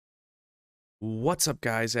What's up,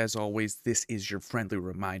 guys? As always, this is your friendly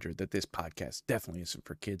reminder that this podcast definitely isn't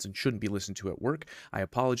for kids and shouldn't be listened to at work. I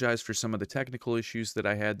apologize for some of the technical issues that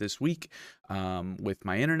I had this week with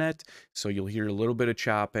my internet, so you'll hear a little bit of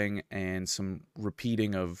chopping and some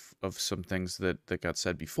repeating of some things that got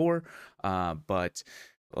said before. But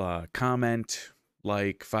comment,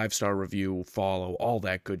 like, 5-star review, follow, all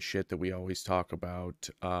that good shit that we always talk about.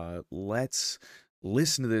 Let's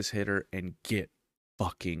listen to this hitter and get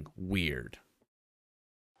fucking weird.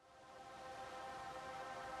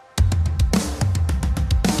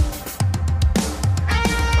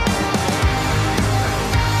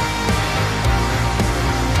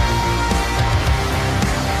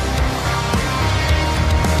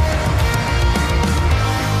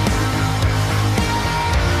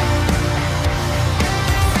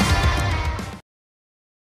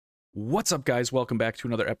 What's up, guys? Welcome back to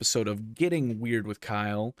another episode of Getting Weird with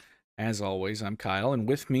Kyle. As always, I'm Kyle, and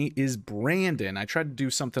with me is Brandon. I tried to do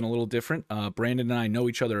something a little different. Brandon and I know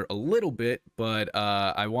each other a little bit, but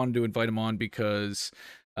I wanted to invite him on because,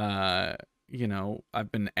 I've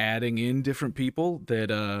been adding in different people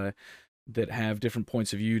that have different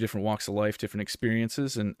points of view, different walks of life, different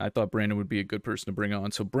experiences, and I thought Brandon would be a good person to bring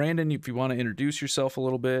on. So, Brandon, if you want to introduce yourself a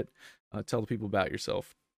little bit, tell the people about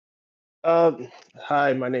yourself.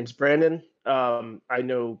 Hi, my name's Brandon. I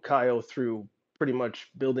know Kyle through pretty much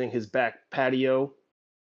building his back patio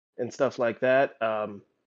and stuff like that.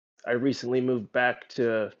 I recently moved back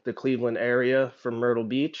to the Cleveland area from Myrtle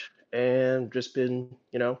Beach and just been,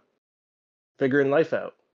 figuring life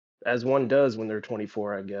out as one does when they're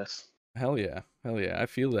 24, I guess. Hell yeah. Hell yeah. I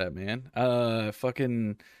feel that, man.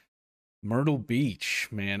 Fucking Myrtle Beach,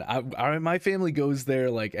 man. My family goes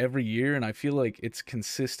there like every year, and I feel like it's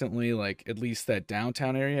consistently like at least that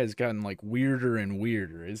downtown area has gotten like weirder and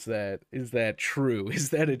weirder. Is that true?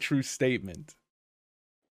 Is that a true statement?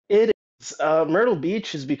 It is. Myrtle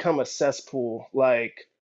Beach has become a cesspool. Like,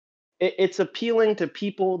 it's appealing to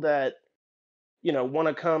people that want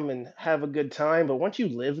to come and have a good time. But once you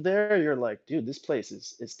live there, you're like, dude, this place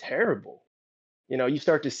is terrible. You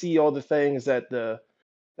start to see all the things that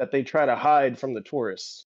they try to hide from the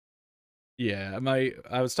tourists. Yeah,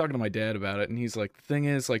 I was talking to my dad about it, and he's like, the thing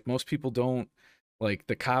is, like, most people don't, like,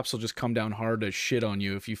 the cops will just come down hard to shit on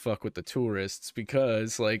you if you fuck with the tourists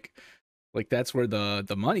because like that's where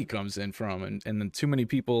the money comes in from, and then too many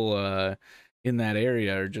people in that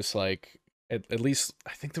area are just like, at least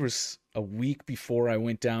I think there was a week before I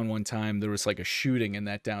went down one time, there was like a shooting in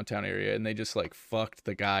that downtown area, and they just like fucked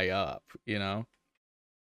the guy up, you know?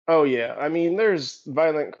 Oh yeah, I mean, there's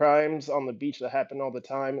violent crimes on the beach that happen all the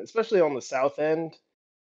time, especially on the south end.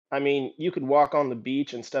 I mean, you could walk on the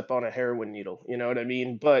beach and step on a heroin needle, you know what I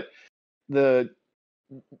mean? But the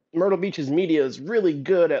Myrtle Beach's media is really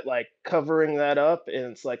good at like covering that up,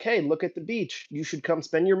 and it's like, hey, look at the beach. You should come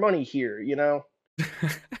spend your money here.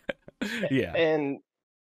 Yeah. And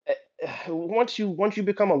once you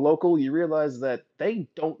become a local, you realize that they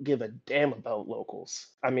don't give a damn about locals.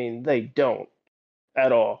 I mean, they don't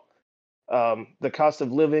at all. The cost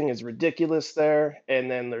of living is ridiculous there, and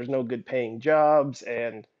then there's no good paying jobs.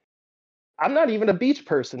 And I'm not even a beach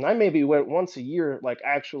person. I maybe went once a year, like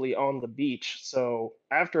actually on the beach. So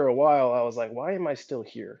after a while, I was like, why am I still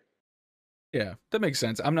here? Yeah, that makes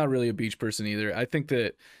sense. I'm not really a beach person either. I think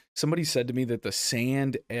that somebody said to me that the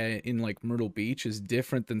sand in like Myrtle Beach is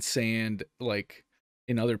different than sand like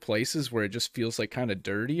in other places where it just feels like kind of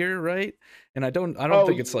dirtier, right? And I don't Oh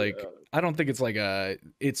think it's yeah, like I don't think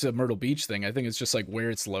it's a Myrtle Beach thing. I think it's just like where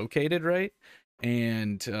it's located, right?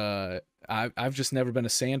 And I've just never been a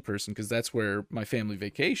sand person because that's where my family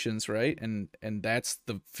vacations, right? And that's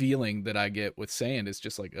the feeling that I get with sand is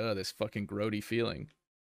just like, oh, this fucking grody feeling.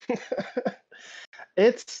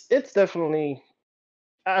 it's definitely.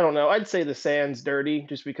 I don't know. I'd say the sand's dirty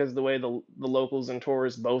just because the way the locals and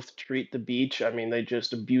tourists both treat the beach. I mean, they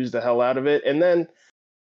just abuse the hell out of it. And then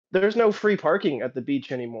there's no free parking at the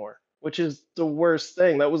beach anymore, which is the worst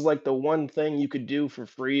thing. That was like the one thing you could do for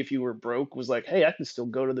free if you were broke was like, hey, I can still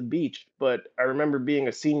go to the beach. But I remember being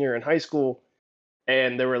a senior in high school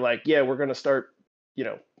and they were like, yeah, we're going to start,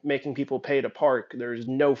 making people pay to park. There's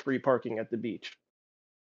no free parking at the beach.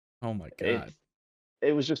 Oh my It god.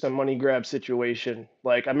 it was just a money grab situation.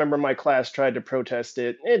 Like I remember my class tried to protest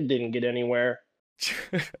it. It didn't get anywhere.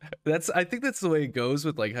 That's I think that's the way it goes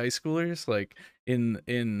with like high schoolers like in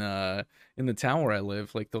the town where I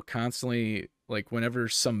live, like they'll constantly, like, whenever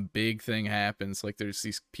some big thing happens, like there's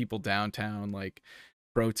these people downtown like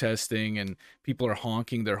protesting, and people are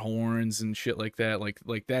honking their horns and shit like that,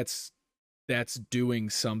 like that's doing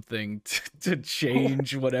something to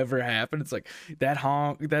change whatever happened. It's like that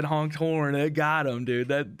honked horn, that got him, dude.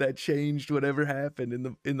 That changed whatever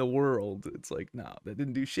happened in the world. It's like, no, that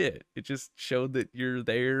didn't do shit. It just showed that you're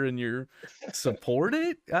there and you're support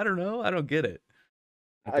it. I don't know. I don't get it.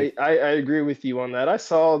 I think, I agree with you on that. I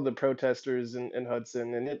saw the protesters in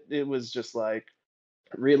Hudson, and it was just like,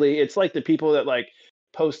 really, it's like the people that like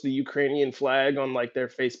post the Ukrainian flag on like their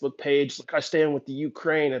Facebook page, like I stand with the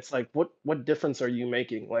Ukraine. It's like, what difference are you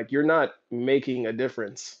making? Like, you're not making a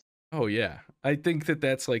difference. oh yeah, I think that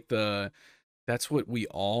that's what we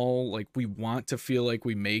all like. We want to feel like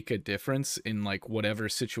we make a difference in like whatever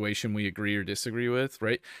situation we agree or disagree with,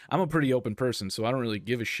 right? I'm a pretty open person, so I don't really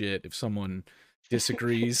give a shit if someone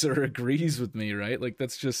disagrees or agrees with me, right? Like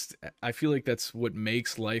that's just, I feel like that's what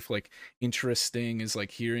makes life like interesting, is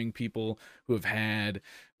like hearing people who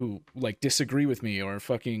like disagree with me or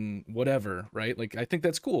fucking whatever, right? Like I think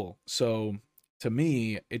that's cool. So to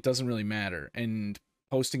me, it doesn't really matter. And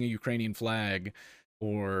posting a Ukrainian flag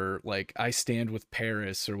or like I stand with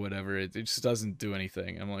Paris or whatever, it just doesn't do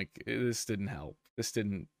anything. I'm like, this didn't help. This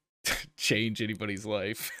didn't change anybody's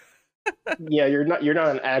life. Yeah, you're not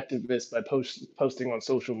an activist by posting on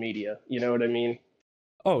social media. You know what I mean?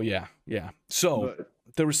 Oh yeah, yeah. So But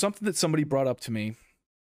there was something that somebody brought up to me,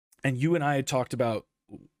 and you and I had talked about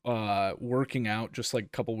working out just like a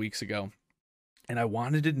couple weeks ago, and I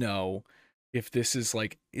wanted to know if this is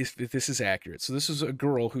like if this is accurate. So this was a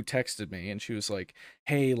girl who texted me, and she was like,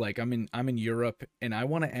 "Hey, like I'm in Europe, and I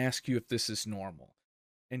want to ask you if this is normal."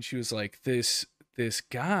 And she was like, this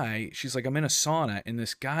guy, she's like, I'm in a sauna, and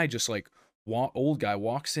this guy just like old guy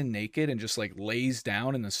walks in naked and just like lays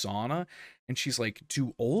down in the sauna. And she's like,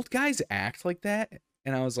 do old guys act like that?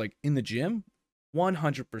 And I was like, in the gym,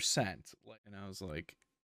 100%. And I was like,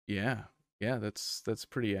 yeah, yeah, that's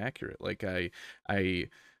pretty accurate. Like I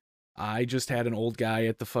I just had an old guy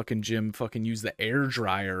at the fucking gym fucking use the air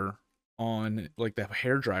dryer on like the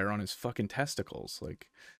hair dryer on his fucking testicles. Like,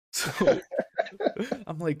 so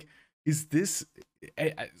I'm like, is this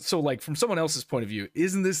so like from someone else's point of view,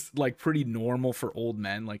 isn't this like pretty normal for old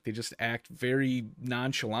men? Like they just act very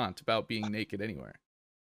nonchalant about being naked anywhere.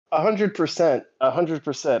 100%,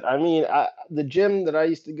 100%. I mean, the gym that I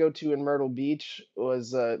used to go to in Myrtle Beach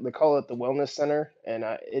was they call it the Wellness Center, and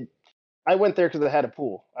I went there because I had a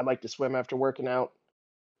pool. I like to swim after working out.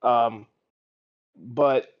 Um,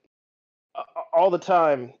 but all the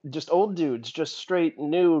time, just old dudes, just straight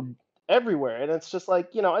nude everywhere, and it's just like,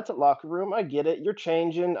 it's a locker room. I get it. You're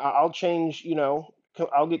changing. I'll change.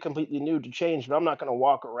 I'll get completely nude to change, but I'm not gonna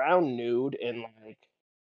walk around nude and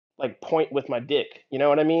like point with my dick. You know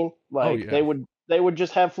what I mean? Oh Like yeah. they would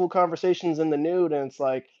just have full conversations in the nude, and it's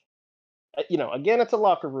like, again, it's a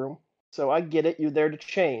locker room, so I get it. You're there to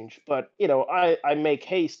change, but I make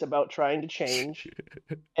haste about trying to change,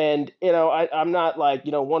 and I'm not like,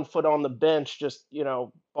 1 foot on the bench, just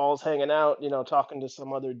balls hanging out, talking to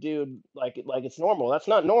some other dude like it's normal. That's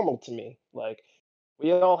not normal to me. Like,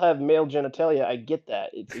 we all have male genitalia. I get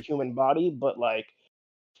that. It's a human body, but like,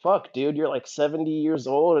 fuck, dude, you're like 70 years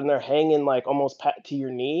old and they're hanging like almost pat to your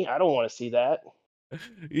knee. I don't want to see that.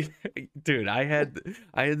 Dude, I had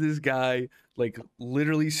this guy like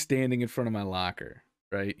literally standing in front of my locker,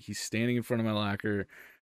 right? He's standing in front of my locker,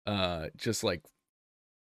 just like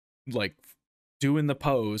doing the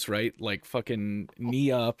pose, right? Like fucking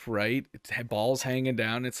knee up, right? Balls hanging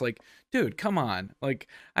down. It's like, dude, come on. Like,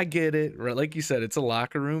 I get it, right? Like you said, it's a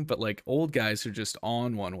locker room, but like old guys are just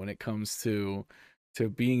on one when it comes to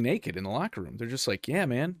being naked in the locker room. They're just like, yeah,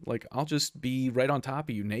 man, like I'll just be right on top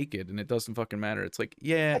of you naked and it doesn't fucking matter. It's like,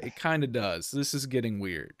 yeah, it kind of does. This is getting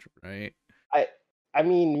weird, right? I I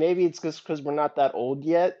mean, maybe it's just because we're not that old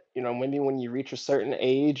yet. Maybe when you reach a certain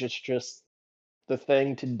age, it's just the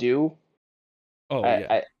thing to do. Oh I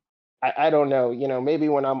yeah. I I don't know. Maybe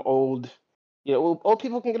when I'm old, old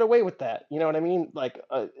people can get away with that. You know what I mean? Like,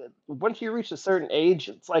 once you reach a certain age,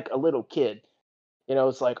 it's like a little kid.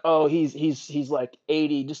 It's like, oh, he's like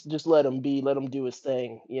 80. Just let him be. Let him do his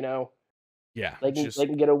thing. Yeah, They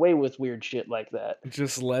can get away with weird shit like that.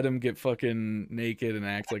 just let him get fucking naked and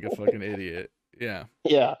act like a fucking idiot. Yeah.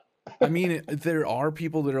 Yeah. I mean, there are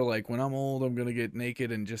people that are like, when I'm old, I'm gonna get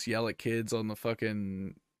naked and just yell at kids on the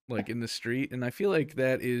fucking like in the street, and I feel like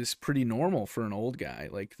that is pretty normal for an old guy.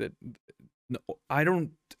 Like that, no, I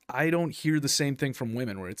don't hear the same thing from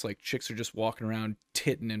women where it's like chicks are just walking around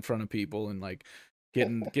titting in front of people and like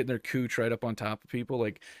getting their cooch right up on top of people.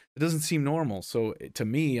 Like it doesn't seem normal. So to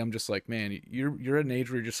me, I'm just like, man, you're at an age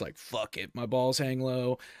where you're just like, fuck it, my balls hang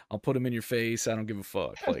low. I'll put them in your face. I don't give a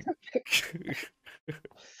fuck. Like.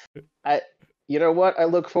 I You know what? I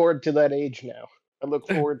look forward to that age now. I look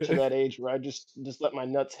forward to that age where I just let my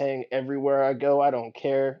nuts hang everywhere I go. I don't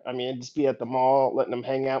care. I mean, I'd just be at the mall, letting them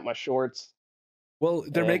hang out my shorts. Well,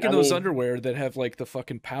 they're And making I those mean, underwear that have like the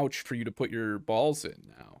fucking pouch for you to put your balls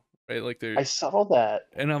in now, right? Like they're I saw that.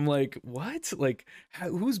 and I'm like, what? Like,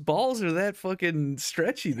 whose balls are that fucking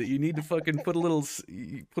stretchy that you need to fucking put a little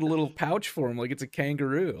put a little pouch for them like it's a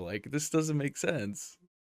kangaroo? Like, this doesn't make sense.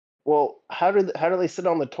 Well, how do they sit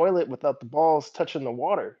on the toilet without the balls touching the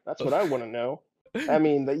water? That's what I want to know. I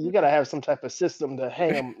mean, that you got to have some type of system to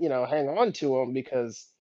hang them, hang on to them because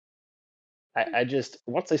I just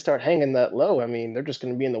once they start hanging that low, I mean, they're just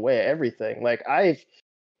going to be in the way of everything. Like I've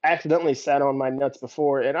accidentally sat on my nuts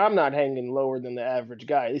before, and I'm not hanging lower than the average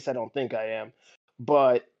guy. At least I don't think I am.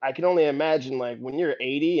 But I can only imagine like when you're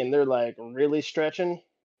 80 and they're like really stretching,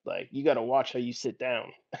 like you got to watch how you sit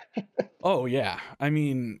down. Oh yeah, I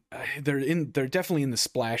mean, they're definitely in the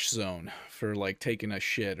splash zone for like taking a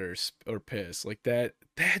shit or piss like that.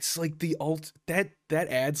 That's like the that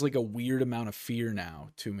adds like a weird amount of fear now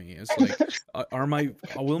to me. It's like,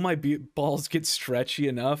 will my balls get stretchy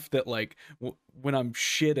enough that like when I'm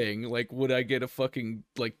shitting, like would I get a fucking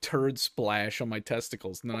like turd splash on my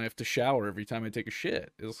testicles and then I have to shower every time I take a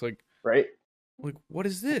shit? It's Right? like what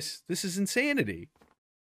is this? This is insanity.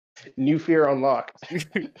 New fear unlocked.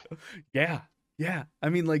 Yeah. Yeah. I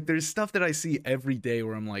mean, like, there's stuff that I see every day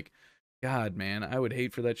where I'm like, God, man, I would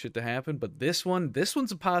hate for that shit to happen. But this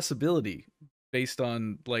one's a possibility based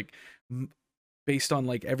on like, based on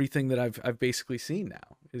like everything that I've basically seen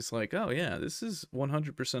now. It's like, oh yeah, this is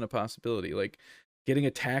 100% a possibility. Like, getting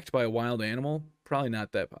attacked by a wild animal, probably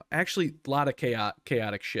not that. Actually, a lot of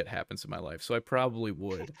chaotic shit happens in my life, so I probably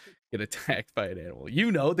would get attacked by an animal.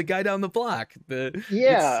 You know, the guy down the block. It's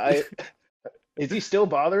Yeah, is he still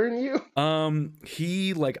bothering you?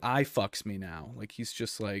 he like eye fucks me now. Like he's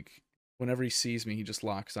just like whenever he sees me, he just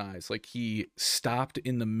locks eyes. Like he stopped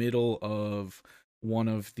in the middle of one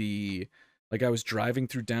of the like I was driving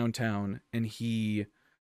through downtown and he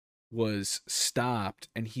was stopped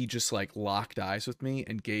and he just like locked eyes with me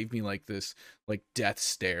and gave me like this like death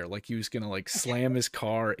stare like he was gonna like slam his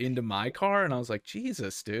car into my car and I was like,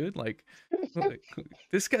 Jesus, dude, like,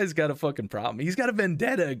 this guy's got a fucking problem. He's got a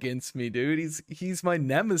vendetta against me, dude. He's my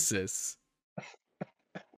nemesis.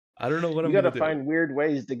 I don't know what You I'm got gonna to do. find weird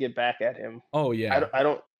ways to get back at him. Oh I yeah. don't, I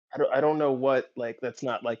don't, I don't know what like that's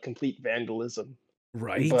not like complete vandalism, but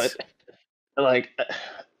Right. like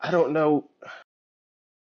I don't know.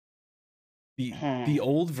 The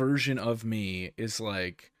old version of me is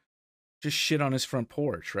like just shit on his front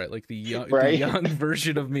porch, right? Like the Right? young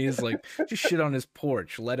version of me is like just shit on his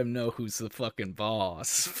porch, let him know who's the fucking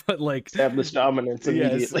boss. But like, Establish dominance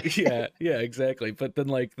yes, immediately. yeah, exactly. But then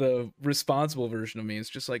like the responsible version of me is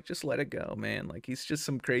just like, just let it go, man. Like he's just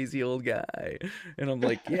some crazy old guy. And I'm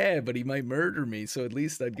like, yeah, but he might murder me, so at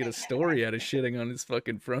least I'd get a story out of shitting on his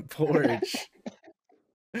fucking front porch.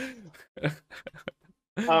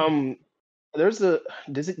 um, there's a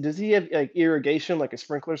does he have like irrigation like a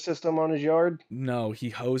sprinkler system on his yard? No, he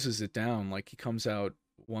hoses it down. Like he comes out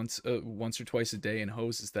once or twice a day and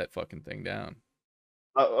hoses that fucking thing down.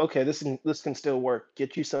 Okay, this can still work.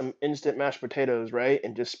 Get you some instant mashed potatoes, right?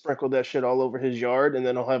 And just sprinkle that shit all over his yard, and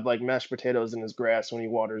then he'll have like mashed potatoes in his grass when he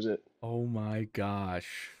waters it. Oh my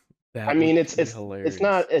gosh. I That would mean, it's be it's it's hilarious.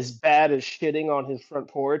 not as bad as shitting on his front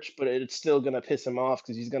porch, but it's still gonna piss him off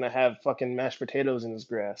because he's gonna have fucking mashed potatoes in his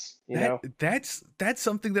grass. You That know? that's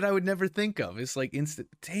something that I would never think of. It's like instant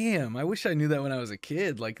damn, I wish I knew that when I was a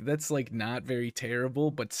kid. Like that's like not very terrible,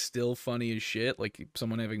 but still funny as shit. Like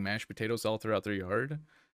someone having mashed potatoes all throughout their yard.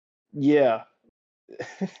 Yeah,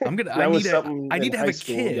 I'm gonna that was something I in need to have high a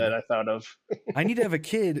school that kid. I thought of. I need to have a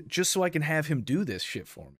kid just so I can have him do this shit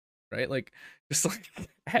for me, right? Like, just like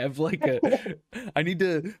have like a. I need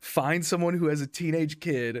to find someone who has a teenage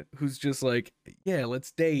kid who's just like, yeah,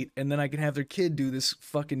 let's date, and then I can have their kid do this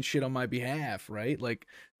fucking shit on my behalf, right? Like,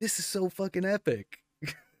 this is so fucking epic.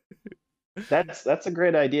 That's a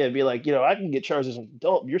great idea. Be like, I can get charged as an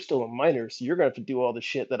adult. You're still a minor, so you're gonna have to do all the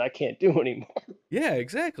shit that I can't do anymore. Yeah,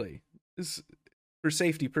 exactly. This for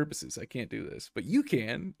safety purposes, I can't do this, but you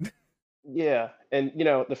can. Yeah, and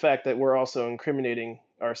the fact that we're also incriminating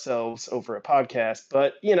ourselves over a podcast,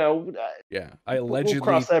 but Yeah, I we'll cross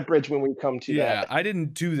allegedly. that bridge when we come to Yeah, that, I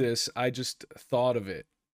didn't do this. I just thought of it.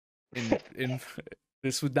 In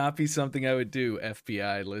this would not be something I would do,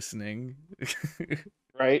 FBI listening.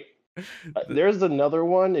 right? The- There's another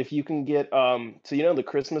one if you can get so the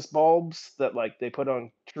Christmas bulbs that like they put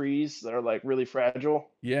on trees that are like really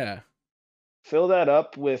fragile. yeah. Fill that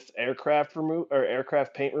up with aircraft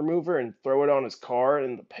paint remover and throw it on his car,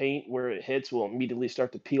 and the paint where it hits will immediately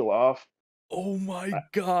start to peel off. Oh my I,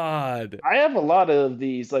 god. I have a lot of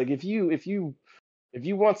these. Like if you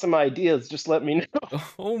want some ideas, just let me know.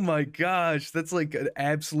 Oh my gosh, that's like an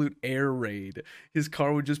absolute air raid. His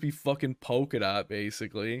car would just be fucking polka dot,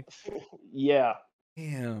 basically. Yeah,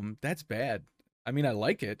 Damn, that's bad. I mean, I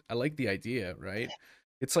like it. I like the idea, right?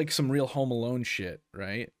 It's like some real Home Alone shit,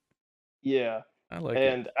 right? yeah. I like it.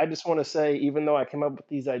 And I just want to say, even though I came up with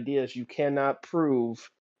these ideas, you cannot prove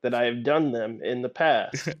that I have done them in the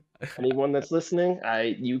past. Anyone that's listening,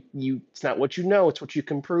 it's not what you know, it's what you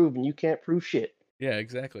can prove, and you can't prove shit. Yeah,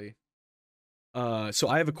 exactly. So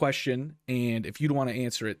I have a question, and if you don't want to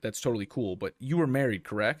answer it, that's totally cool. But you were married,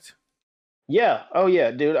 correct? Yeah. Oh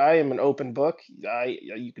yeah, dude. I am an open book.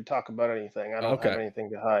 You can talk about anything. I don't have Okay. anything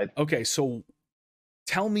to hide. Okay, so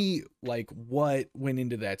tell me like what went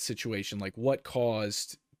into that situation, like what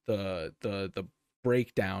caused the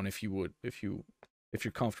breakdown, if you would, if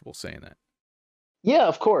you're comfortable saying that. Yeah,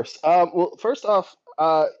 of course. Well, first off,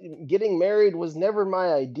 getting married was never my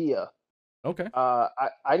idea. Okay.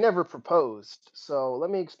 I never proposed. So let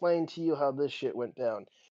me explain to you how this shit went down.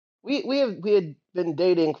 We had been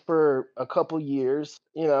dating for a couple years,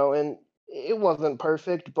 you know, and it wasn't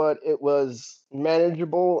perfect, but it was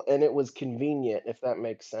manageable and it was convenient, if that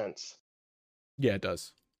makes sense. Yeah, it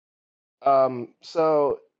does.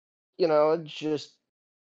 So you know, just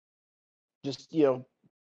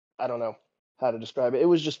I don't know how to describe it. It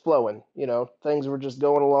was just flowing, you know, things were just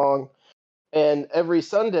going along. And every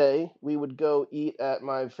Sunday, we would go eat at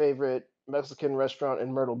my favorite Mexican restaurant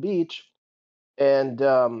in Myrtle Beach. And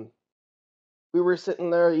we were sitting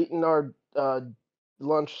there eating our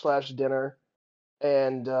lunch slash dinner.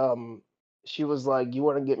 And she was like, "You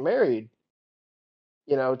want to get married?"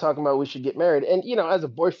 You know, talking about we should get married. And, you know, as a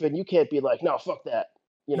boyfriend, you can't be like, "No, fuck that."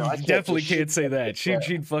 You know, I You can't definitely just shoot can't say that that. shit down.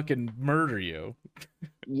 She'd fucking murder you.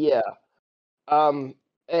 Yeah. Um,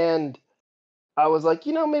 and I was like,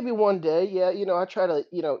 maybe one day, yeah, I try to,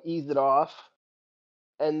 ease it off.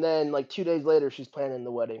 And then like 2 days later, she's planning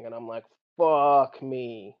the wedding, and I'm like, fuck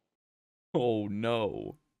me, Oh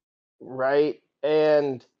no. right?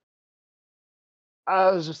 And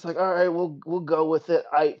I was just like, all right, we'll go with it.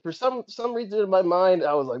 I For some reason in my mind,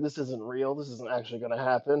 I was like, this isn't real. This isn't actually gonna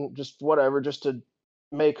happen. Just whatever, just to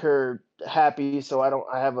make her happy, so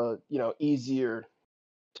I have a easier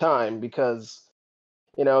time because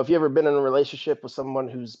if you ever been in a relationship with someone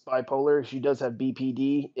who's bipolar, she does have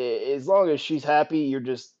BPD. As long as she's happy, you're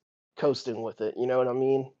just coasting with it. You know what I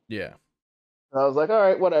mean? Yeah. I was like, all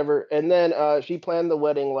right, whatever. And then she planned the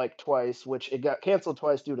wedding like twice, which it got canceled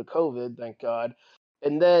twice due to COVID, thank God.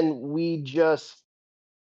 And then we just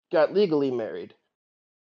got legally married,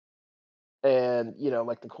 and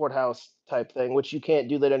like the courthouse type thing, which you can't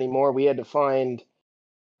do that anymore. We had to find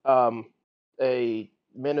um, a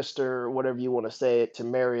minister, whatever you want to say it, to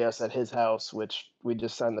marry us at his house, which we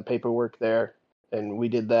just signed the paperwork there, and we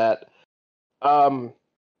did that. Um,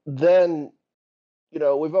 then,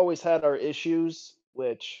 we've always had our issues,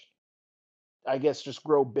 which I guess just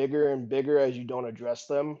grow bigger and bigger as you don't address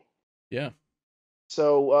them. Yeah.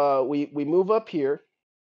 So we move up here,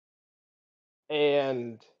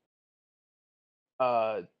 and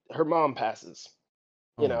uh, her mom passes.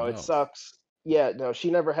 Oh It no. sucks. Yeah, no,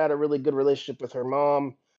 she never had a really good relationship with her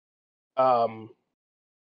mom. Um,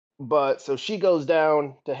 But so she goes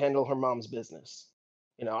down to handle her mom's business.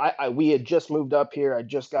 We had just moved up here. I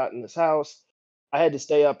just got in this house. I had to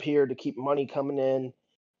stay up here to keep money coming in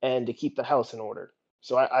and to keep the house in order.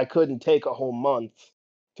 So I couldn't take a whole month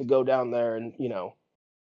to go down there and,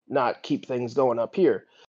 not keep things going up here.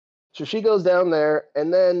 So she goes down there,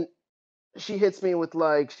 and then she hits me with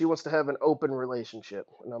like she wants to have an open relationship.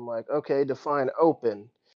 And I'm like, okay, define open,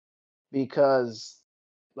 because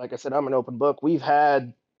like I said, I'm an open book. We've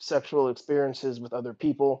had sexual experiences with other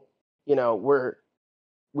people.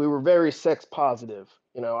 We were very sex positive.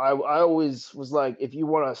 I always was like, if you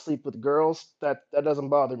want to sleep with girls, that doesn't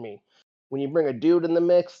bother me. When you bring a dude in the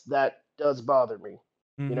mix, that does bother me.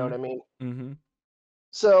 You know Mm-hmm. what I mean? Mm-hmm.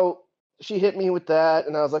 So she hit me with that,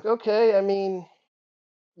 and I was like, okay. I mean,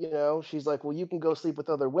 she's like, well, you can go sleep with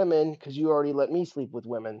other women because you already let me sleep with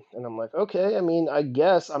women. And I'm like, okay. I mean, I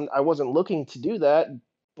guess I wasn't looking to do that,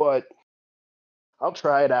 but I'll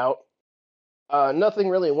try it out. Nothing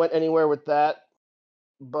really went anywhere with that,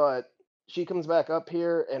 but she comes back up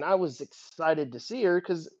here, and I was excited to see her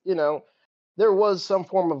because there was some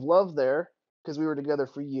form of love there because we were together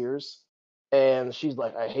for years. And she's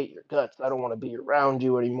like, I hate your guts. I don't want to be around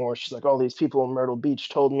you anymore. She's like, all these people in Myrtle Beach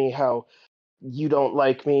told me how you don't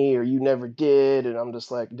like me or you never did. And I'm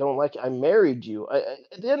just like, don't like you. I married you.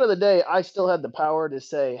 At the end of the day, I still had the power to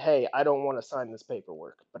say, hey, I don't want to sign this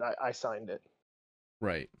paperwork, but I signed it.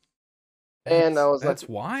 Right. And I was like, That's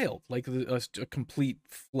wild. Like a complete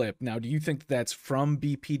flip. Now, do you think that's from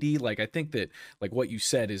BPD? Like, I think that like what you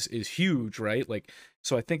said is huge, right? Like,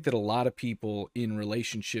 so I think that a lot of people in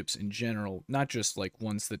relationships in general, not just like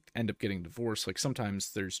ones that end up getting divorced, like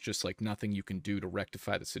sometimes there's just like nothing you can do to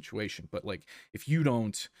rectify the situation. But like if you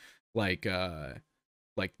don't like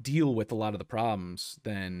like deal with a lot of the problems,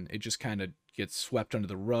 then it just kind of gets swept under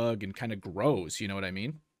the rug and kind of grows. You know what I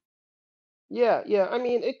mean? yeah, yeah. I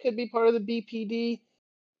mean, it could be part of the BPD.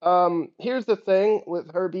 Here's the thing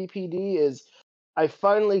with her BPD is I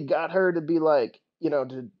finally got her to be like,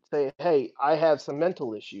 to say, "Hey, I have some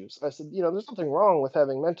mental issues." I said, "There's nothing wrong with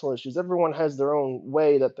having mental issues. Everyone has their own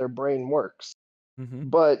way that their brain works." Mm-hmm.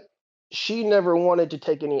 But she never wanted to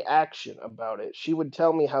take any action about it. She would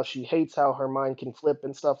tell me how she hates how her mind can flip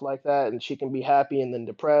and stuff like that, and she can be happy and then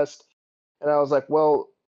depressed. And I was like, "Well,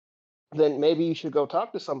 then maybe you should go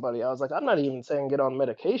talk to somebody." I was like, "I'm not even saying get on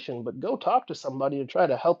medication, but go talk to somebody to try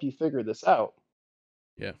to help you figure this out."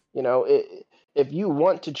 Yeah. If you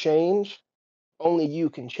want to change, only you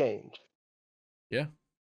can change. Yeah.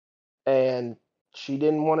 And she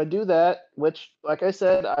didn't want to do that, which, like I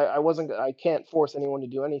said, I wasn't, I can't force anyone to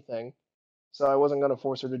do anything. So I wasn't going to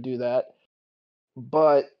force her to do that.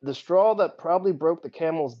 But the straw that probably broke the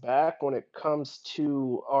camel's back when it comes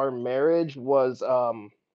to our marriage was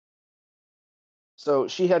so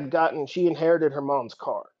she inherited her mom's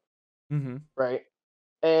car, Mm-hmm. right?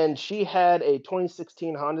 And she had a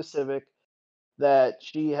 2016 Honda Civic that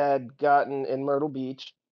she had gotten in Myrtle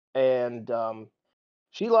Beach, and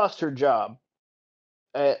she lost her job.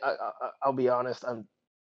 I'll be honest,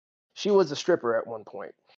 she was a stripper at one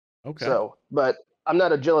point. Okay. So, but I'm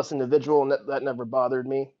not a jealous individual, and that never bothered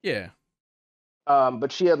me. Yeah.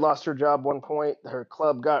 But she had lost her job one point. Her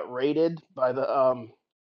club got raided by the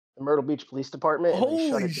Myrtle Beach Police Department, and they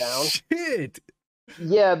shut Holy it down. shit.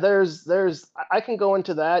 Yeah, I can go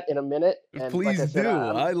into that in a minute, and like I Please said, do.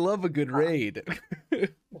 I love a good I- raid.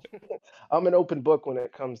 I'm an open book when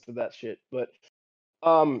it comes to that shit. But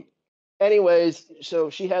um, anyways, so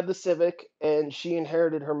she had the Civic, and she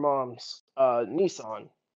inherited her mom's Nissan,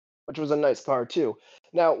 which was a nice car too.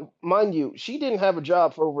 Now, mind you, she didn't have a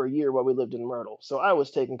job for over a year while we lived in Myrtle, so I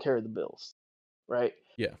was taking care of the bills, right?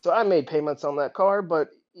 Yeah. So I made payments on that car, but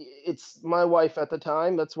it's my wife at the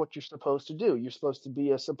time. That's what you're supposed to do. You're supposed to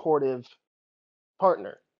be a supportive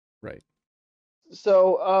partner. Right.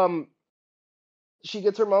 So she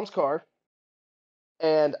gets her mom's car,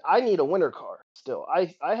 and I need a winter car still.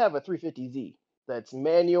 I have a 350Z that's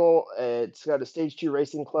manual. It's got a stage two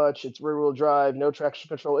racing clutch. It's rear wheel drive, no traction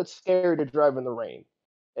control. It's scary to drive in the rain,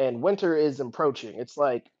 and winter is approaching. It's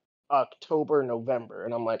like October, November,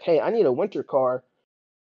 and I'm like, hey, I need a winter car.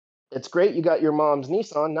 It's great you got your mom's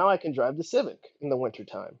Nissan. Now I can drive the Civic in the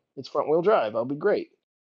wintertime. It's front wheel drive. I'll be great.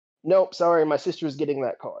 Nope, sorry, my sister's getting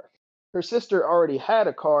that car. Her sister already had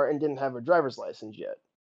a car and didn't have a driver's license yet,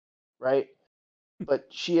 right? But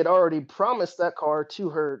she had already promised that car to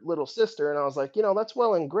her little sister, and I was like, that's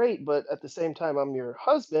well and great, but at the same time, I'm your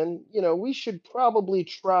husband. We should probably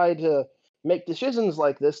try to make decisions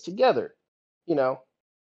like this together. you know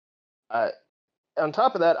I, on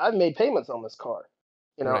top of that, I've made payments on this car.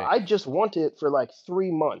 Right. I just want it for like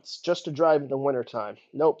 3 months just to drive in the wintertime.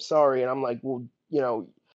 Nope, sorry. And I'm like, well, you're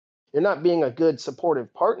not being a good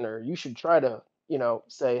supportive partner. You should try to,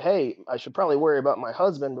 say, hey, I should probably worry about my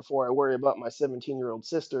husband before I worry about my 17-year-old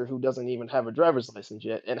sister who doesn't even have a driver's license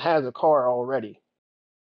yet and has a car already.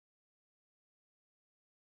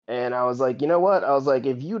 And I was like, you know what? I was like,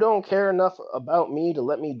 if you don't care enough about me to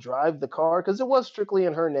let me drive the car, because it was strictly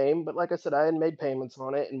in her name, but like I said, I had made payments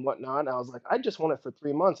on it and whatnot. I was like, I just want it for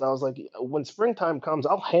 3 months. I was like, when springtime comes,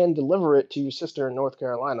 I'll hand deliver it to your sister in North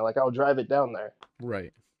Carolina. Like, I'll drive it down there.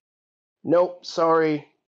 Right. Nope, sorry.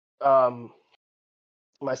 Um,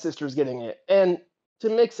 my sister's getting it. And to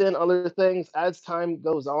mix in other things, as time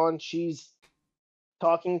goes on, she's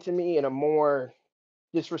talking to me in a more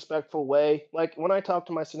disrespectful way. Like when I talk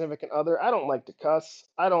to my significant other, I don't like to cuss.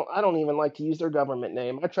 I don't even like to use their government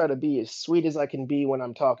name. I try to be as sweet as I can be when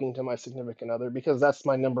I'm talking to my significant other because that's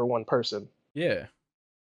my number one person. Yeah.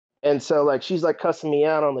 And so like she's like cussing me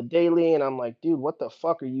out on the daily and I'm like, "Dude, what the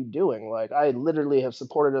fuck are you doing? Like I literally have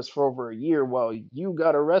supported us for over a year while you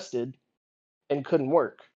got arrested and couldn't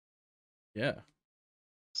work." Yeah.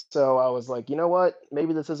 So I was like, "You know what?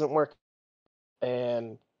 Maybe this isn't working."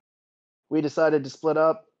 And we decided to split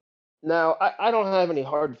up. Now, I don't have any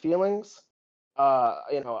hard feelings.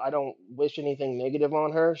 I don't wish anything negative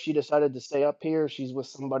on her. She decided to stay up here. She's with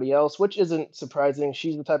somebody else, which isn't surprising.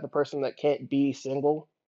 She's the type of person that can't be single.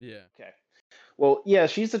 Yeah. Okay. Well, yeah,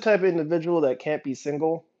 she's the type of individual that can't be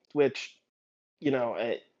single, which, you know,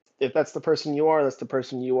 it, if that's the person you are, that's the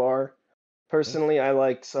person you are. Yeah. Personally, I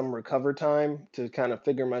like some recover time to kind of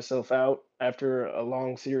figure myself out after a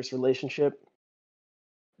long, serious relationship.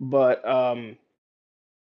 But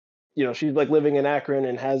she's like living in Akron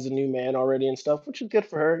and has a new man already and stuff, which is good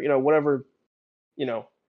for her. Whatever, you know,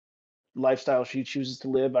 lifestyle she chooses to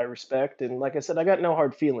live, I respect. And like I said, I got no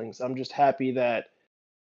hard feelings. I'm just happy that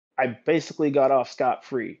I basically got off scot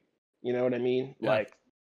free. You know what I mean? Yeah. Like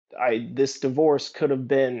this divorce could have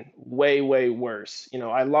been way, way worse.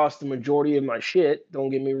 I lost the majority of my shit, don't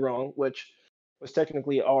get me wrong, which was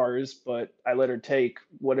technically ours, but I let her take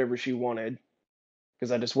whatever she wanted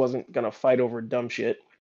because I just wasn't gonna fight over dumb shit.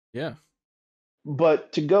 Yeah.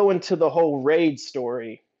 But to go into the whole raid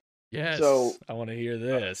story, Yes. so I want to hear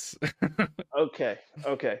this. okay,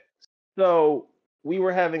 okay. So we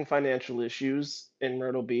were having financial issues in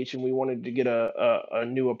Myrtle Beach and we wanted to get a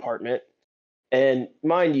new apartment. And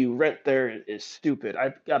mind you, rent there is stupid.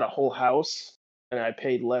 I've got a whole house and I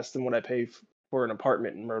paid less than what I pay for an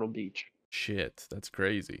apartment in Myrtle Beach. Shit, that's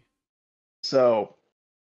crazy. So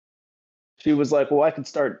she was like, well, I could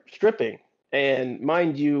start stripping. And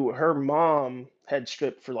mind you, her mom had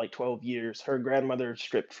stripped for like 12 years. Her grandmother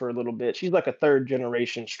stripped for a little bit. She's like a third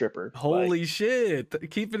generation stripper, like Holy shit,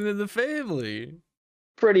 keeping it in the family.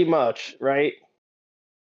 pretty much, right?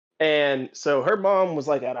 And so her mom was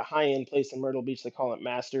like at a high end place in Myrtle Beach. They call it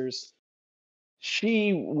Masters.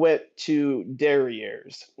 She went to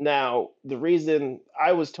Derrieres. Now, the reason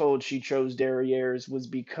I was told she chose Derrieres was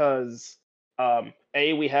because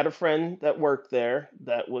A, we had a friend that worked there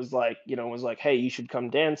that was like, hey, you should come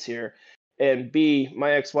dance here. And B,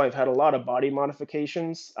 my ex-wife had a lot of body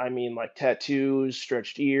modifications. I mean, like tattoos,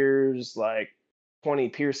 stretched ears, like 20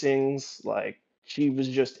 piercings. Like she was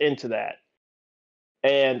just into that.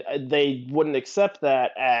 And they wouldn't accept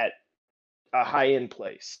that at a high-end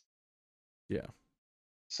place. Yeah.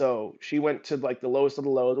 So she went to like the lowest of the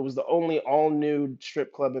low. It was the only all nude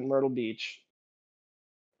strip club in Myrtle Beach.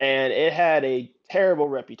 And it had a terrible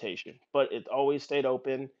reputation, but it always stayed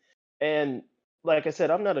open. And like I said,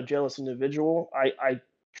 I'm not a jealous individual. I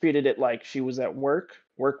treated it like she was at work.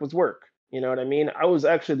 Work was work. You know what I mean? I was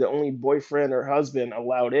actually the only boyfriend or husband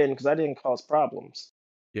allowed in because I didn't cause problems.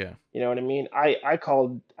 Yeah. You know what I mean? I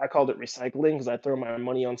called it recycling because I throw my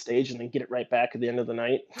money on stage and then get it right back at the end of the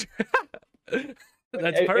night.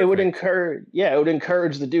 That's It would perfect. encourage, yeah, it would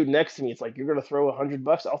encourage the dude next to me. It's like you're gonna throw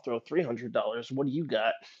 $100, I'll throw $300. What do you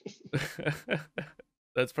got?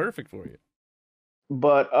 That's perfect for you.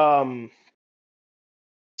 But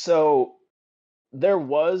so there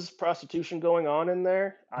was prostitution going on in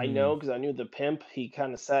there. I Mm, know because I knew the pimp. He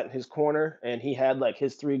kind of sat in his corner and he had like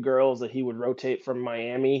his three girls that he would rotate from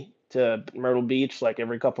Miami to Myrtle Beach like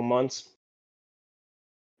every couple months.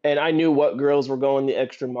 And I knew what girls were going the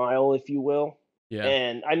extra mile, if you will. yeah.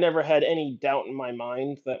 And I never had any doubt in my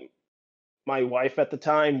mind that my wife at the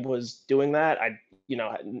time was doing that. Had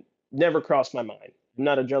never crossed my mind. I'm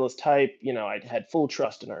not a jealous type. I had full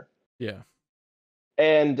trust in her. Yeah.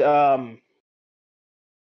 And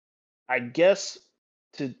I guess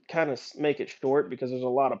to kind of make it short, because there's a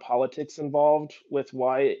lot of politics involved with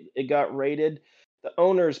why it got raided, the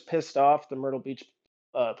owners pissed off the Myrtle Beach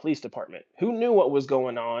police department, who knew what was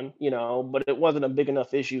going on, but it wasn't a big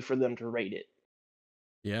enough issue for them to raid it.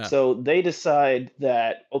 Yeah. So they decide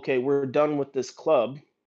that, okay, we're done with this club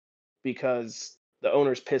because the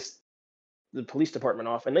owners pissed the police department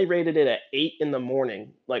off, and they raided it at 8 in the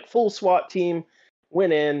morning. Like full SWAT team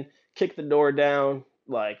went in, kicked the door down.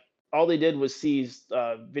 Like all they did was seize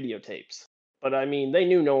videotapes. But I mean, they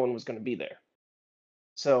knew no one was going to be there.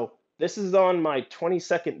 So this is on my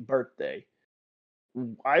 22nd birthday.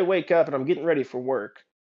 I wake up and I'm getting ready for work.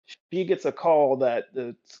 She gets a call that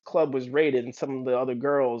the club was raided and some of the other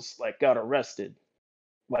girls like got arrested.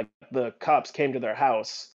 Like the cops came to their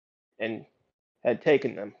house and had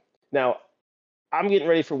taken them. Now, I'm getting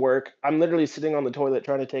ready for work. I'm literally sitting on the toilet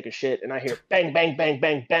trying to take a shit, and I hear bang, bang, bang,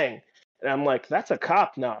 bang, bang. And I'm like, that's a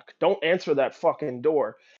cop knock. Don't answer that fucking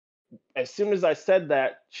door. As soon as I said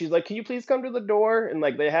that, she's like, can you please come to the door? And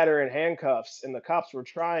like they had her in handcuffs, and the cops were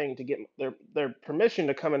trying to get their permission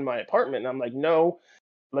to come in my apartment. And I'm like, no,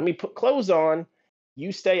 let me put clothes on.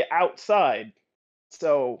 You stay outside.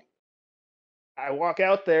 So I walk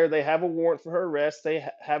out there. They have a warrant for her arrest. They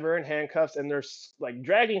have her in handcuffs, and they're like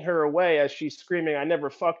dragging her away as she's screaming, "I never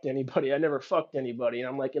fucked anybody! I never fucked anybody!" And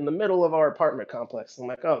I'm like in the middle of our apartment complex. I'm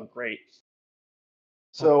like, "Oh, great!" Oh,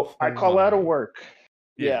 So I oh call out of my. work.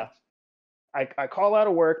 Yeah. Yeah, I call out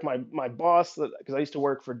of work. My boss, because I used to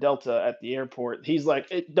work for Delta at the airport, he's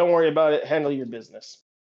like, "Don't worry about it. Handle your business."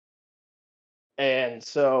 And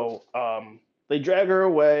so they drag her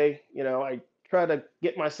away. I try to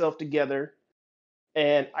get myself together,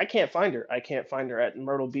 and I can't find her. I can't find her at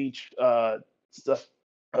Myrtle Beach, stuff,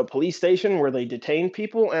 a police station where they detain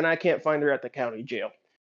people, and I can't find her at the county jail.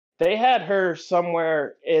 They had her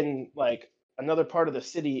somewhere in like another part of the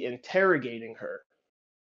city interrogating her,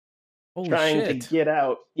 Holy trying to shit. get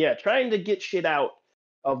out. Yeah, trying to get shit out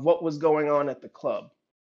of what was going on at the club.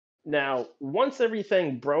 Now, once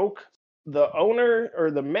everything broke, the owner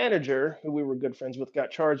or the manager, who we were good friends with,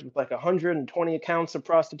 got charged with like 120 accounts of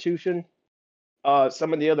prostitution.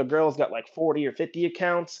 Some of the other girls got like 40 or 50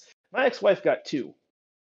 accounts. My ex-wife got two,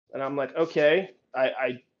 and I'm like, okay,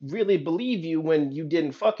 I really believe you when you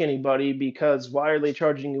didn't fuck anybody, because why are they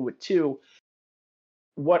charging you with two?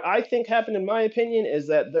 What I think happened, in my opinion, is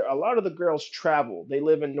that a lot of the girls travel. They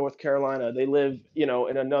live in North Carolina. They live, in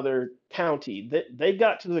another county. They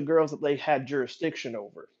got to the girls that they had jurisdiction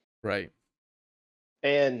over, Right.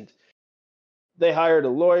 and they hired a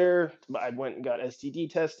lawyer. I went and got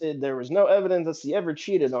STD tested. There was no evidence that she ever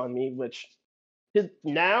cheated on me. Which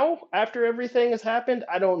now, after everything has happened,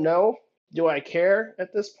 I don't know. Do I care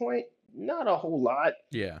at this point? Not a whole lot,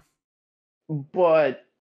 Yeah. but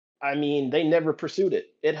I mean, they never pursued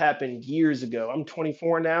it. It happened years ago. I'm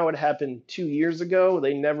 24 now. It happened 2 years ago.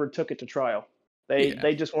 They never took it to trial. They Yeah.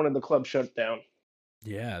 they just wanted the club shut down.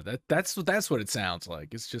 Yeah, that's what it sounds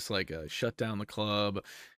like. It's just like a shut down the club,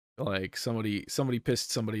 like somebody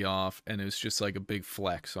pissed somebody off and it was just like a big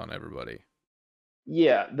flex on everybody.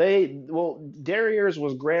 Yeah, Derriers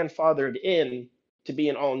was grandfathered in to be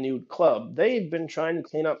an all nude club. They've been trying to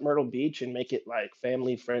clean up Myrtle Beach and make it like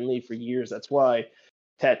family friendly for years. That's why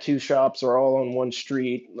tattoo shops are all on one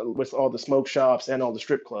street with all the smoke shops and all the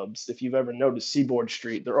strip clubs. If you've ever noticed Seaboard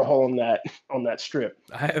Street, they're all on that on that strip.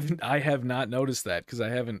 I have not noticed that because I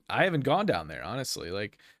haven't gone down there honestly.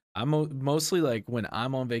 Like mostly like when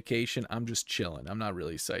I'm on vacation, I'm just chilling. I'm not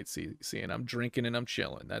really sightseeing. I'm drinking and I'm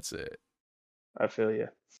chilling. That's it. I feel you. I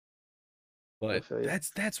But feel you.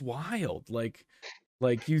 that's wild. Like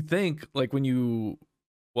you think like when you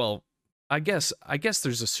well, I guess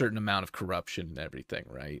there's a certain amount of corruption and everything,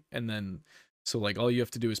 right? And then so like all you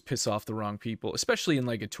have to do is piss off the wrong people, especially in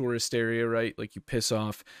like a tourist area, right? Like you piss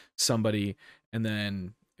off somebody and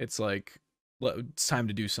then it's like it's time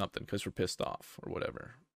to do something because we're pissed off or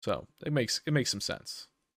whatever. So it makes some sense.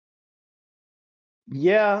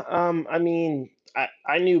 Yeah, I mean,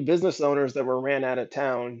 I knew business owners that were ran out of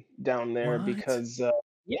town down there What? because,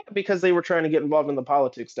 yeah, because they were trying to get involved in the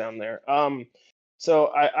politics down there.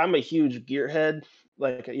 So I'm a huge gearhead.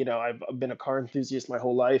 Like, I've been a car enthusiast my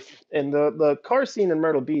whole life, and the car scene in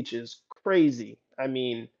Myrtle Beach is crazy. I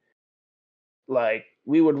mean, like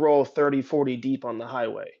we would roll 30, 40 deep on the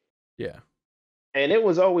highway. Yeah. And it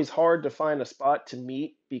was always hard to find a spot to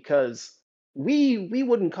meet because we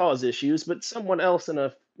wouldn't cause issues, but someone else in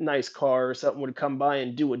a nice car or something would come by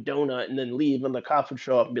and do a donut and then leave, and the cops would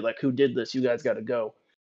show up and be like, "Who did this? You guys got to go."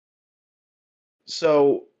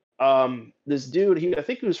 So this dude, I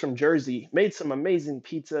think he was from Jersey, made some amazing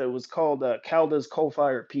pizza. It was called Calda's Coal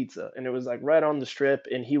Fire Pizza, and it was like right on the strip.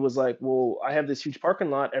 And he was like, "Well, I have this huge parking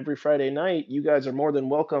lot every Friday night. You guys are more than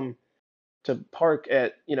welcome to park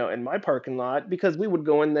at, in my parking lot," because we would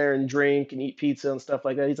go in there and drink and eat pizza and stuff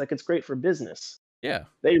like that. He's like, "It's great for business." Yeah.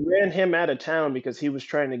 They ran him out of town because he was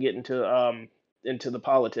trying to get into the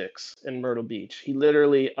politics in Myrtle Beach. He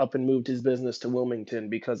literally up and moved his business to Wilmington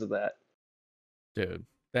because of that. Dude,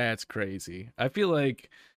 that's crazy. I feel like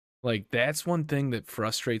that's one thing that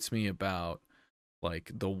frustrates me about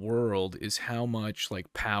like the world is how much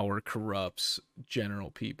like power corrupts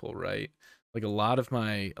general people, right? Like a lot of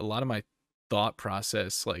my thought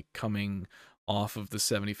process like coming off of the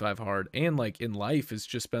 75 hard and like in life has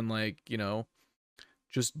just been like,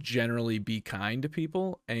 just generally be kind to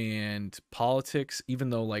people and politics, even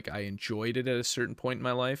though like I enjoyed it at a certain point in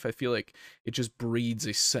my life, I feel like it just breeds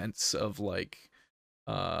a sense of like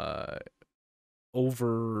uh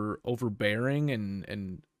overbearing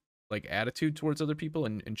and like attitude towards other people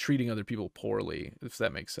and treating other people poorly, if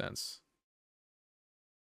that makes sense.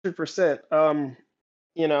 100%.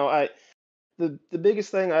 I the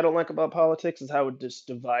biggest thing I don't like about politics is how it just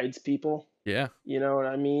divides people. Yeah. You know what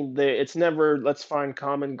I mean? It's never let's find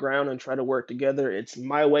common ground and try to work together. It's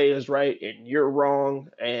my way is right and you're wrong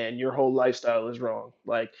and your whole lifestyle is wrong.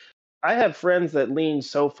 Like I have friends that lean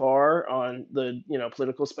so far on the,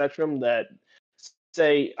 political spectrum that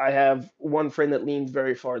say I have one friend that leans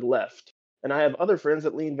very far left and I have other friends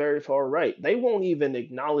that lean very far right. They won't even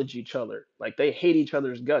acknowledge each other. Like they hate each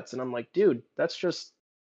other's guts and I'm like, "Dude, that's just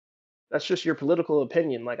your political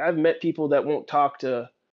opinion." Like I've met people that won't talk to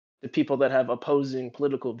the people that have opposing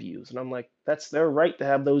political views, and I'm like, that's their right to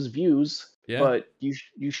have those views. Yeah. but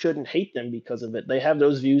you shouldn't hate them because of it. They have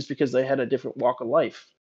those views because they had a different walk of life.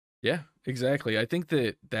 Yeah, exactly. I think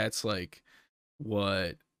that that's like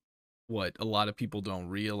what what a lot of people don't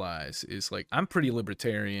realize is like I'm pretty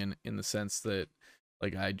libertarian in the sense that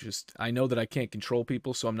like I know that I can't control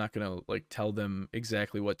people, so I'm not going to like tell them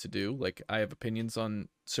exactly what to do. Like I have opinions on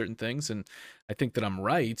certain things and I think that I'm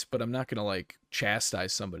right, but I'm not going to like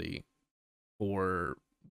chastise somebody for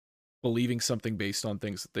believing something based on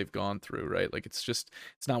things that they've gone through, right? Like it's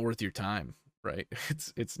not worth your time, right?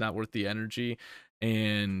 It's not worth the energy,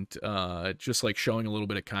 and just like showing a little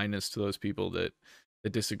bit of kindness to those people that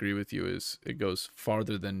disagree with you is it goes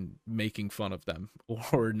farther than making fun of them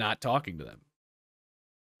or not talking to them.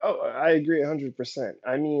 Oh, I agree 100%.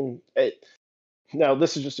 I mean, now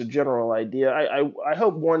this is just a general idea. I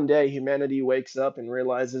hope one day humanity wakes up and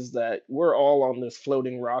realizes that we're all on this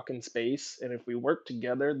floating rock in space, and if we work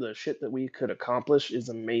together, the shit that we could accomplish is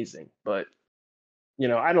amazing. But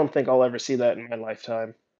I don't think I'll ever see that in my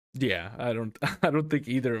lifetime. Yeah, I don't think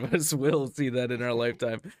either of us will see that in our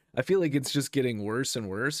lifetime. I feel like it's just getting worse and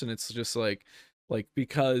worse, and it's just like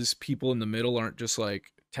because people in the middle aren't just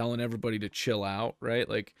like telling everybody to chill out, right?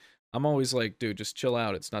 Like I'm always like, dude, just chill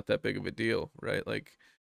out. It's not that big of a deal, right? Like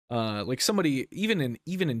somebody even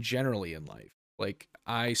in generally in life, like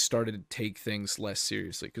I started to take things less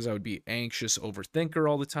seriously because I would be anxious overthinker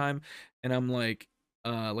all the time, and I'm like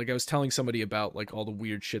I was telling somebody about like all the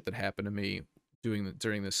weird shit that happened to me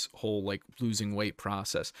during this whole like losing weight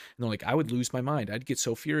process, and they're like, I would lose my mind, I'd get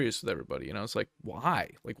so furious with everybody, and I was like,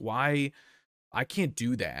 why? I can't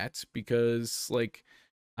do that because like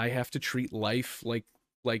I have to treat life like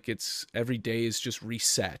it's every day is just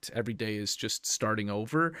reset. Every day is just starting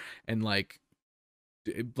over, and like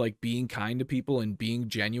being kind to people and being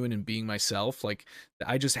genuine and being myself. Like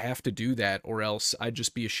I just have to do that or else I'd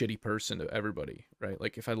just be a shitty person to everybody, right?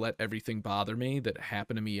 Like if I let everything bother me that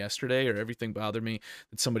happened to me yesterday or everything bother me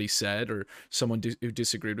that somebody said or someone who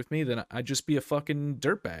disagreed with me, then I'd just be a fucking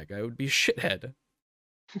dirtbag. I would be a shithead.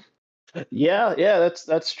 Yeah, yeah,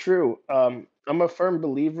 that's true. I'm a firm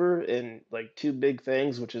believer in like two big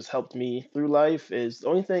things, which has helped me through life. Is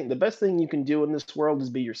the best thing you can do in this world is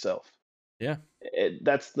be yourself. Yeah.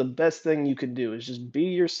 That's the best thing you can do is just be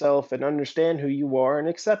yourself and understand who you are and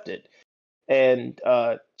accept it. And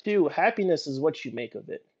two, happiness is what you make of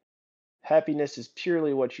it. Happiness is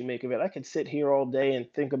purely what you make of it. I could sit here all day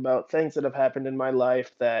and think about things that have happened in my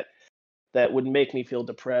life that would make me feel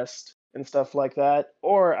depressed and stuff like that.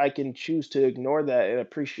 Or I can choose to ignore that and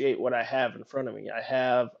appreciate what I have in front of me. I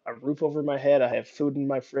have a roof over my head, I have food in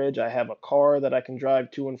my fridge, I have a car that I can drive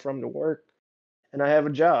to and from to work, and I have a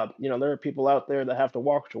job. There are people out there that have to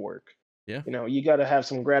walk to work. Yeah. You got to have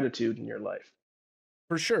some gratitude in your life.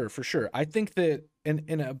 For sure, for sure. I think that and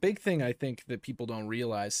a big thing I think that people don't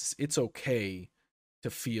realize is it's okay to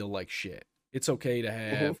feel like shit. It's okay to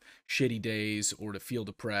Hmm. have shitty days or to feel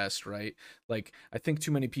depressed, right? Like I think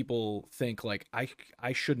too many people think like I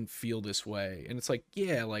shouldn't feel this way. And it's like,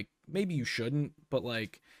 yeah, like maybe you shouldn't, but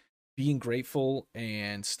like being grateful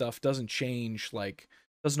and stuff doesn't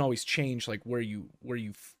always change like where you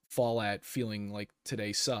fall at feeling like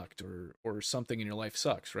today sucked or something in your life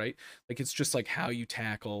sucks, right? Like it's just like how you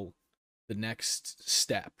tackle the next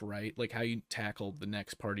step, right? Like how you tackle the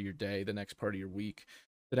next part of your day, the next part of your week,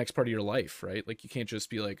 the next part of your life, right? Like you can't just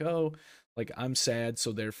be like, oh, like I'm sad,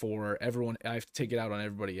 so therefore everyone I have to take it out on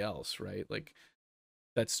everybody else, right? Like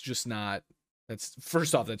that's just not that's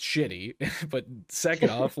first off that's shitty, but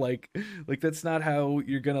second off like that's not how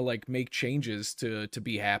you're gonna like make changes to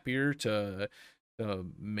be happier to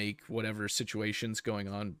make whatever situations going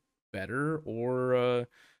on better or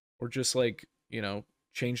just like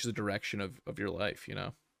change the direction of your life.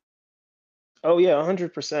 Oh yeah,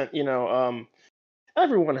 100%.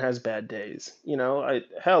 Everyone has bad days.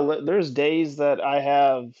 There's days that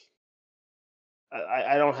I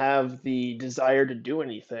don't have the desire to do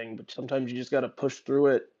anything, but sometimes you just got to push through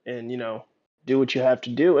it and do what you have to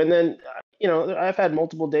do. And then I've had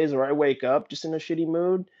multiple days where I wake up just in a shitty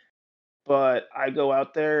mood, but I go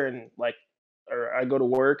out there and or I go to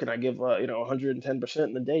work and I give 110%,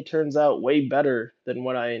 and the day turns out way better than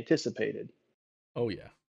what I anticipated. Oh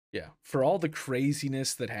yeah. Yeah. For all the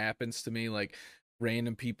craziness that happens to me, like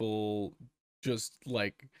random people just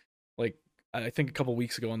like I think a couple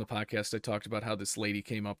weeks ago on the podcast I talked about how this lady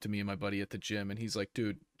came up to me and my buddy at the gym and he's like,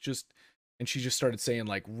 "Dude, just," and she just started saying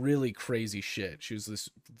like really crazy shit. She was this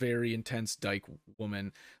very intense dyke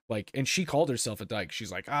woman, like, and she called herself a dyke.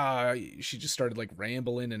 She's like, she just started like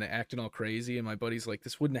rambling and acting all crazy and my buddy's like,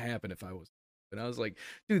 "This wouldn't happen if I was." And I was like,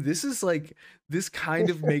 dude, this is like, this kind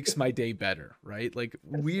of makes my day better, right? Like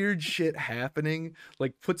weird shit happening,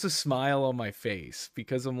 like puts a smile on my face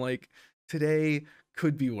because I'm like, today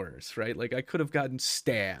could be worse, right? Like I could have gotten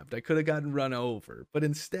stabbed, I could have gotten run over, but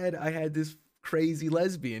instead I had this crazy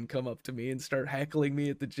lesbian come up to me and start heckling me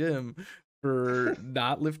at the gym for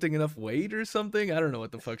not lifting enough weight or something. I don't know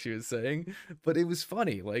what the fuck she was saying, but it was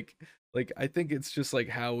funny. Like I think it's just like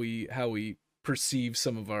how we perceive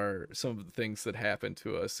some of the things that happen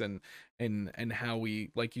to us, and how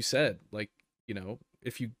we, like you said, like, you know,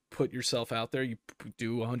 if you put yourself out there, you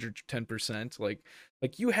do 110%. Like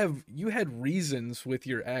you had reasons with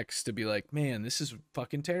your ex to be like, man, this is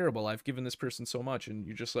fucking terrible, I've given this person so much, and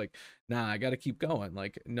you're just like, nah, I gotta keep going.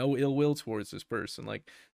 Like no ill will towards this person. Like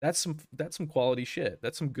that's some quality shit.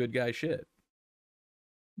 That's some good guy shit.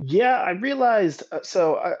 Yeah, I realized.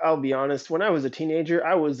 I'll be honest. When I was a teenager,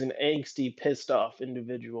 I was an angsty, pissed off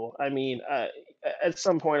individual. I mean, at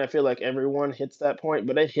some point, I feel like everyone hits that point,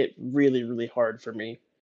 but it hit really, really hard for me.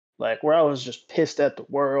 Like where I was just pissed at the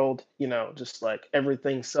world, just like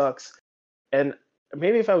everything sucks. And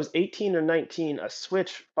maybe if I was 18 or 19, a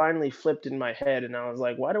switch finally flipped in my head, and I was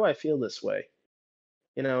like, why do I feel this way?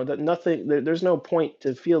 That nothing. There's no point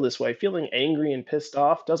to feel this way. Feeling angry and pissed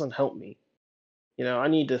off doesn't help me. I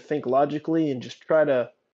need to think logically and just try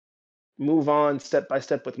to move on step by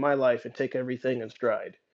step with my life and take everything in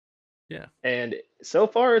stride. Yeah. And so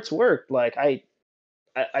far, it's worked. Like I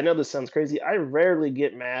know this sounds crazy. I rarely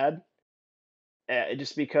get mad,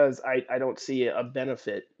 just because I don't see a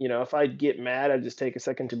benefit. If I get mad, I just take a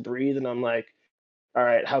second to breathe, and I'm like, all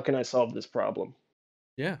right, how can I solve this problem?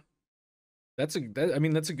 Yeah. I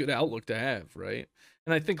mean, that's a good outlook to have, right?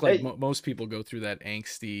 And I think like Hey, most people go through that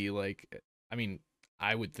angsty, like, I mean,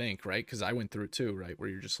 I would think, right? Because I went through it too, right? Where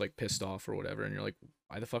you're just like pissed off or whatever, and you're like,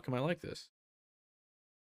 why the fuck am I like this?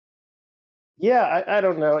 yeah, I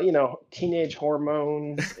don't know. Teenage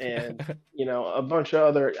hormones and a bunch of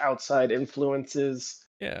other outside influences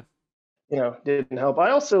Yeah. didn't help.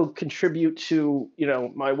 I also contribute to,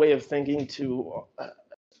 my way of thinking to,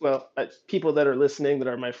 people that are listening that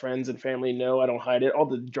are my friends and family know I don't hide it. All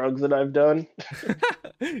the drugs that I've done,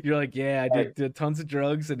 You're like, yeah, I like, did tons of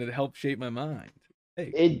drugs and it helped shape my mind.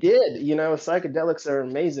 Hey, it did. Psychedelics are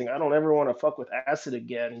amazing. I don't ever want to fuck with acid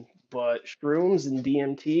again, but shrooms and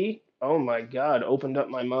DMT, oh my God, opened up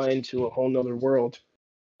my mind to a whole nother world.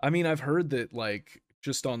 I mean, I've heard that like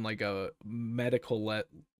just on like a medical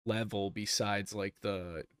level, besides like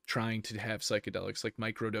the trying to have psychedelics, like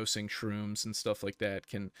microdosing shrooms and stuff like that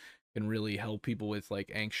can really help people with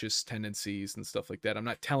like anxious tendencies and stuff like that. I'm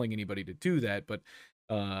not telling anybody to do that, but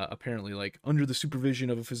apparently, like under the supervision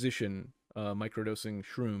of a physician, microdosing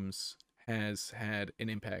shrooms has had an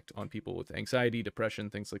impact on people with anxiety, depression,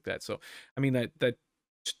 things like that. So, I mean, that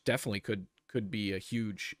definitely could be a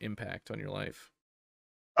huge impact on your life.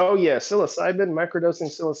 Oh yeah, psilocybin, microdosing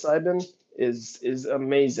psilocybin is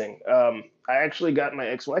amazing. I actually got my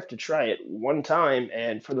ex-wife to try it one time,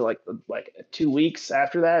 and for like 2 weeks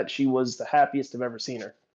after that, she was the happiest I've ever seen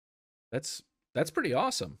her. That's that's pretty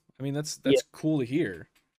awesome. I mean, Yeah, that's cool to hear.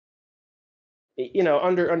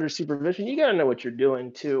 under supervision, you got to know what you're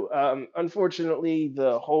doing too. Unfortunately,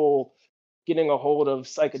 the whole getting a hold of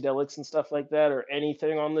psychedelics and stuff like that, or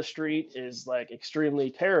anything on the street, is like extremely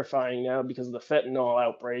terrifying now because of the fentanyl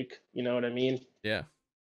outbreak. You know what I mean? Yeah.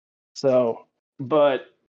 So, but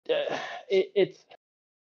it's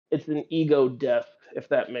an ego death, if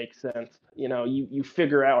that makes sense. You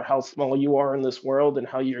figure out how small you are in this world and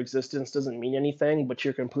how your existence doesn't mean anything, but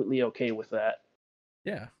you're completely okay with that.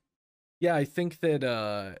 Yeah. Yeah, I think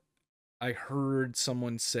that I heard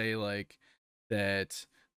someone say like that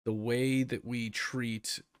the way that we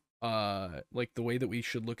treat like the way that we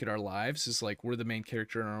should look at our lives is like we're the main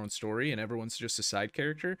character in our own story and everyone's just a side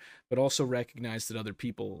character, but also recognize that other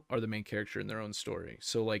people are the main character in their own story.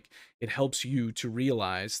 So like it helps you to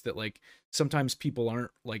realize that like sometimes people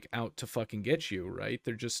aren't like out to fucking get you, right?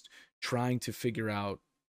 They're just trying to figure out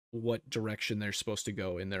what direction they're supposed to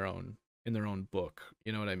go in their own book.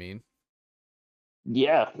 You know what I mean?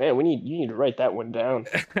 Yeah, man, you need to write that one down.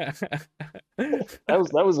 That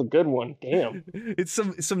was a good one. Damn. It's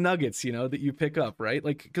some nuggets, you know, that you pick up, right?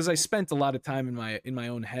 Like because I spent a lot of time in my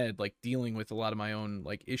own head like dealing with a lot of my own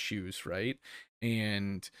like issues, right?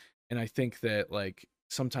 and and I think that like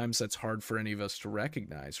sometimes that's hard for any of us to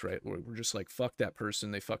recognize, right? We're just like, fuck that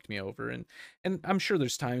person, they fucked me over. And I'm sure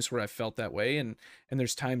there's times where I felt that way, and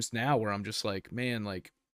there's times now where I'm just like, man,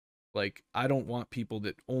 like I don't want people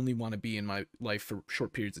that only want to be in my life for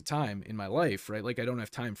short periods of time in my life, right? Like I don't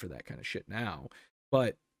have time for that kind of shit now.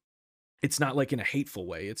 But it's not like in a hateful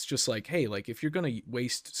way. It's just like, hey, like if you're going to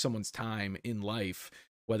waste someone's time in life,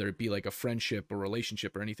 whether it be like a friendship or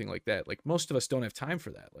relationship or anything like that, like most of us don't have time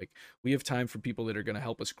for that. Like we have time for people that are going to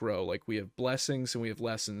help us grow. Like we have blessings and we have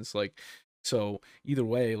lessons. Like, so either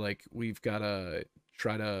way, like we've got to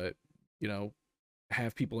try to, you know,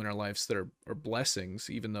 have people in our lives that are blessings,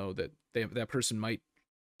 even though that person might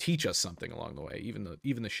teach us something along the way, even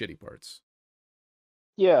the shitty parts.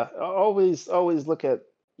 Yeah, always look at,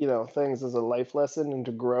 things as a life lesson and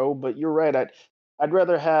to grow. But you're right. I'd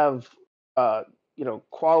rather have uh,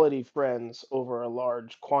 quality friends over a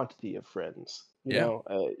large quantity of friends. Yeah.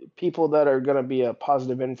 People that are going to be a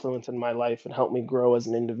positive influence in my life and help me grow as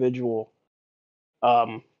an individual.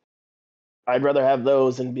 Um, I'd rather have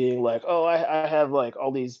those than being like, oh, I have like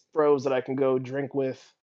all these bros that I can go drink with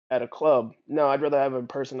at a club. No, I'd rather have a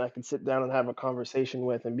person I can sit down and have a conversation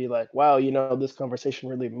with and be like, wow, this conversation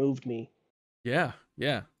really moved me. Yeah,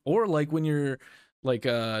 yeah. Or like when you're like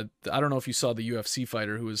I don't know if you saw the UFC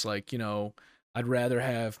fighter who was like, you know, I'd rather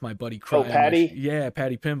have my buddy Oh, cry on my Patty. yeah,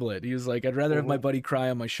 Paddy Pimblett. He was like, I'd rather have my Hmm. buddy cry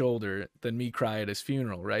on my shoulder than me cry at his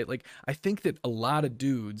funeral, right? Like I think that a lot of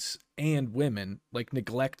dudes and women like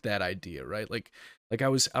neglect that idea, right? Like I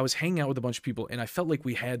was hanging out with a bunch of people and I felt like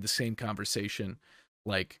we had the same conversation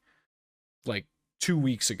like like 2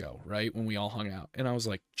 weeks ago, right? When we all hung out. And I was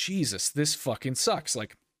like, Jesus, this fucking sucks.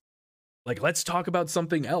 Like let's talk about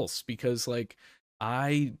something else because like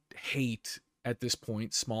I hate at this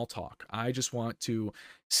point small talk. I just want to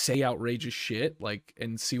say outrageous shit like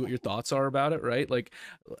and see what your thoughts are about it, right? Like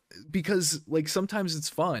because like sometimes it's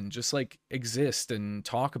fun just like exist and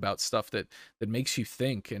talk about stuff that makes you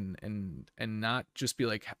think and not just be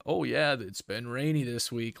like, "Oh yeah, it's been rainy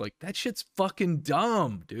this week." Like that shit's fucking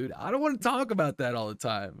dumb, dude. I don't want to talk about that all the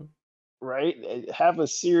time. Right? Have a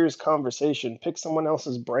serious conversation. Pick someone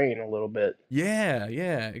else's brain a little bit. Yeah,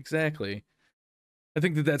 yeah, exactly. I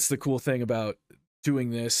think that that's the cool thing about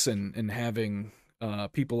doing this and having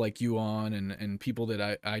people like you on and people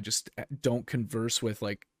that I just don't converse with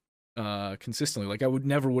like consistently. Like I would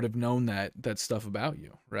have known that stuff about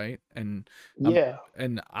you, right? Um Yeah.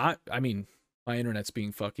 and I mean my internet's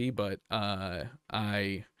being fucky, but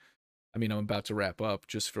I mean I'm about to wrap up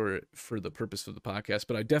just for the purpose of the podcast,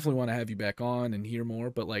 but I definitely want to have you back on and hear more,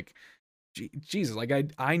 but like Jesus, like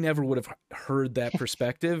I never would have heard that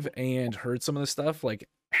perspective and heard some of the stuff like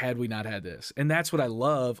had we not had this. And that's what I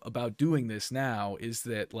love about doing this now is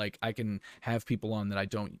that like I can have people on that I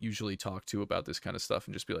don't usually talk to about this kind of stuff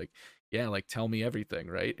and just be like, yeah, like tell me everything,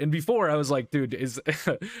 right? And before I was like, dude, is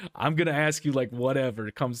I'm going to ask you like whatever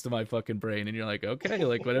comes to my fucking brain and you're like, okay,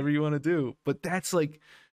 like whatever you want to do. But that's like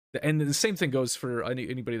and the same thing goes for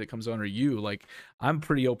anybody that comes on or you like I'm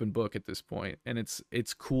pretty open book at this point and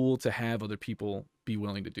it's cool to have other people be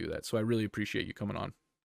willing to do that, so I really appreciate you coming on.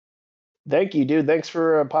 Thank you, dude. Thanks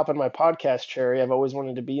for popping my podcast cherry. I've always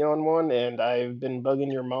wanted to be on one, and I've been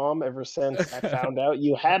bugging your mom ever since I found out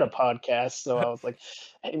you had a podcast. So I was like,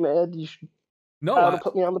 "Hey, man, you should No, how to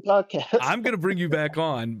put me on the podcast." I'm gonna bring you back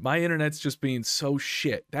on. My internet's just being so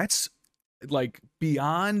shit. That's like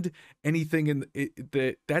beyond anything in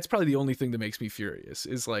that's probably the only thing that makes me furious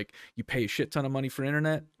is like you pay a shit ton of money for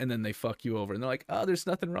internet and then they fuck you over and they're like, oh, there's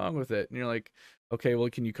nothing wrong with it, and you're like, okay, well,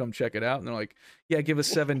 can you come check it out? And they're like, yeah, give us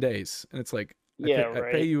 7 days. And it's like, Yeah, I pay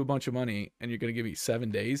right. you a bunch of money and you're gonna give me 7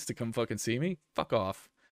 days to come fucking see me? Fuck off.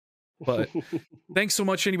 But thanks so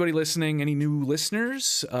much, anybody listening, any new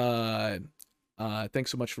listeners. Thanks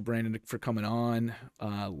so much for Brandon for coming on.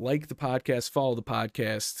 Like the podcast, follow the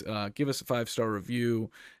podcast, give us a 5-star review,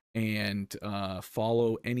 and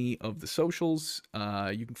follow any of the socials.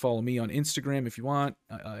 You can follow me on Instagram if you want.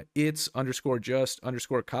 It's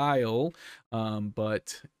 _just_Kyle.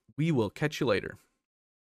 But we will catch you later.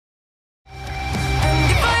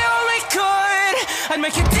 And if I only could, I'd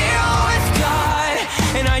make a deal with God,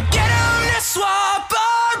 and I'd get him to swallow